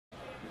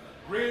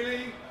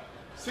Really?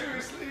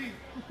 Seriously?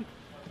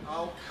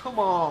 Oh, come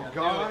on,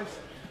 guys.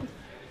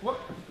 What?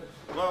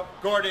 Well,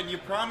 Gordon, you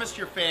promised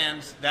your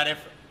fans that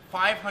if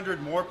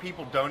 500 more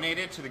people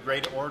donated to the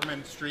Great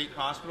Ormond Street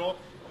Hospital,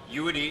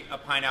 you would eat a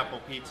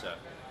pineapple pizza.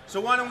 So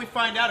why don't we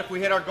find out if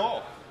we hit our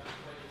goal?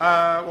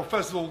 Well,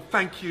 first of all,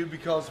 thank you,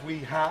 because we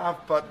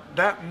have, but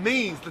that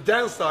means the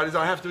downside is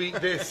I have to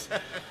eat this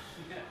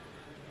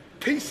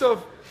piece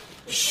of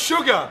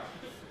sugar.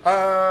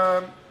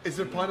 Is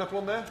there pineapple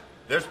on there?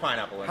 There's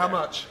pineapple in there. How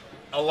much?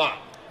 A lot.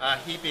 A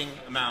heaping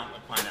amount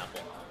of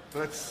pineapple.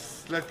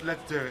 Let's do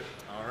it.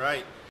 All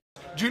right.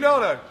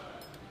 Junano,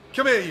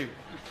 come here, you.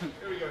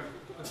 Here we go.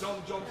 The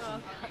Don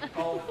Johnson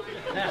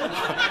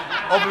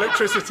of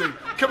electricity.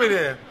 Come in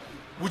here.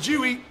 Would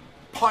you eat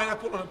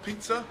pineapple on a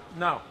pizza?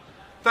 No.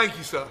 Thank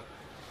you, sir.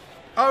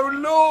 Oh,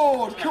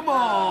 Lord, come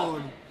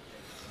on.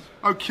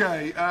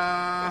 Okay, We don't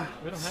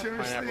have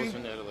seriously? pineapples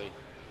in Italy.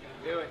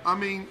 I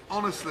mean,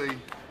 honestly,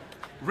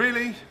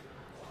 really?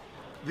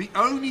 The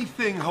only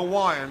thing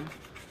Hawaiian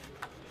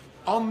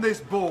on this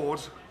board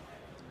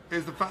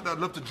is the fact that I'd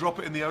love to drop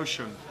it in the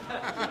ocean.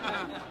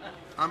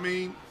 I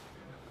mean,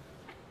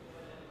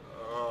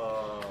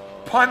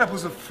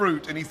 pineapple's a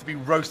fruit. It needs to be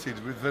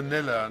roasted with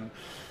vanilla and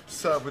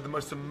served with the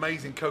most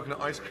amazing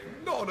coconut ice cream,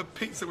 not on a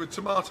pizza with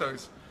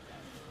tomatoes.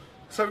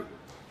 So,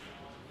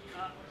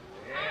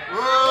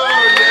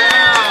 whoa,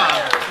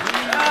 yeah!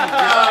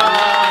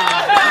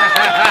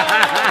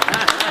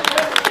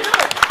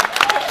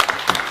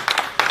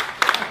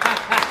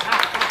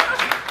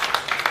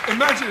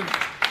 Imagine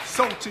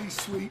salty,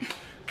 sweet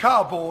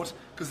cardboard,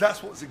 because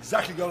that's what's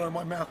exactly going on in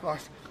my mouth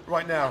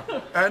right now.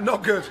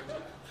 Not good.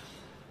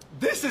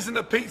 This isn't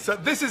a pizza.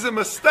 This is a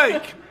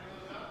mistake.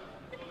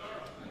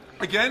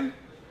 Again?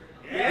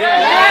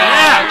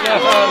 Yeah.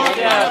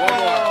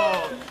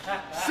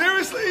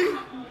 Seriously?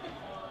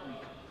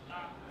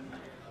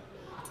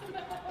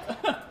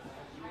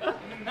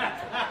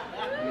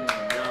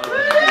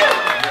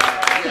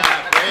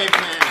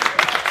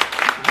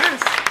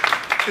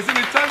 This is an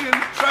Italian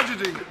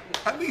tragedy.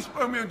 At least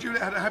Romeo and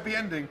Juliet had a happy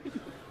ending.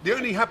 The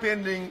only happy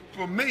ending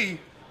for me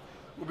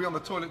will be on the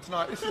toilet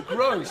tonight. This is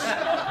gross.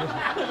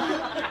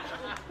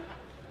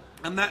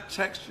 And that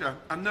texture,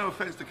 and no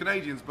offense to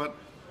Canadians, but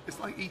it's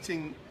like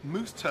eating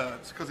moose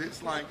turds, because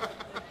it's like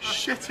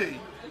shitty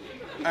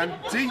and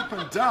deep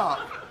and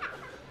dark.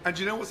 And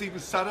do you know what's even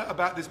sadder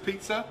about this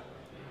pizza?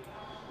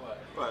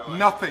 What?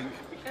 Nothing.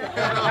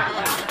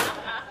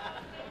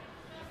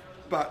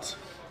 But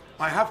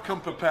I have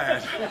come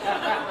prepared.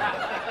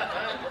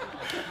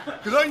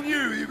 Because I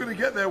knew you were going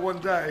to get there one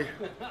day.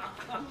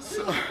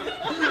 So...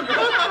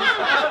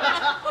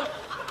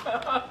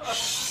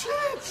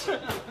 Shit!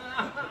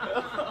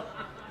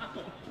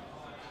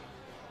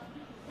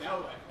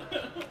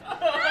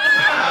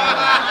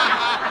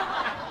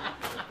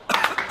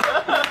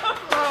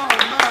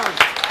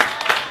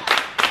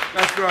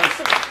 That's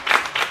gross.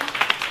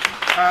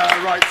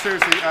 Right,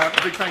 seriously, a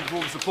big thank you for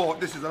all the support.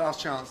 This is the last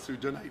chance to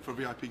donate for a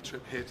VIP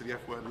trip here to the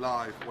F Word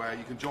Live, where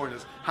you can join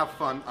us, have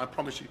fun. I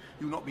promise you,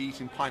 you will not be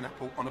eating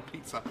pineapple on a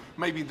pizza,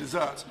 maybe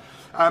dessert.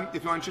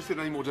 If you're interested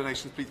in any more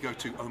donations, please go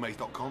to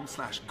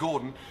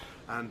omaze.com/Gordon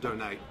and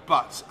donate.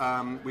 But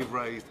we've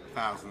raised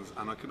thousands,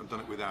 and I couldn't have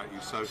done it without you.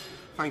 So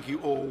thank you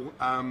all.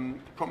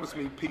 Promise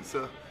me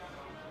pizza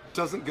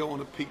doesn't go on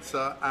a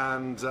pizza,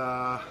 and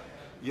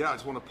yeah, I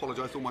just want to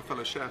apologise to all my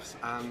fellow chefs,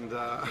 and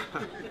I'm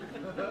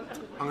going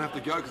to have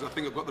to go because I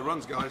think I've got the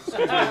runs, guys.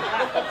 Excuse me.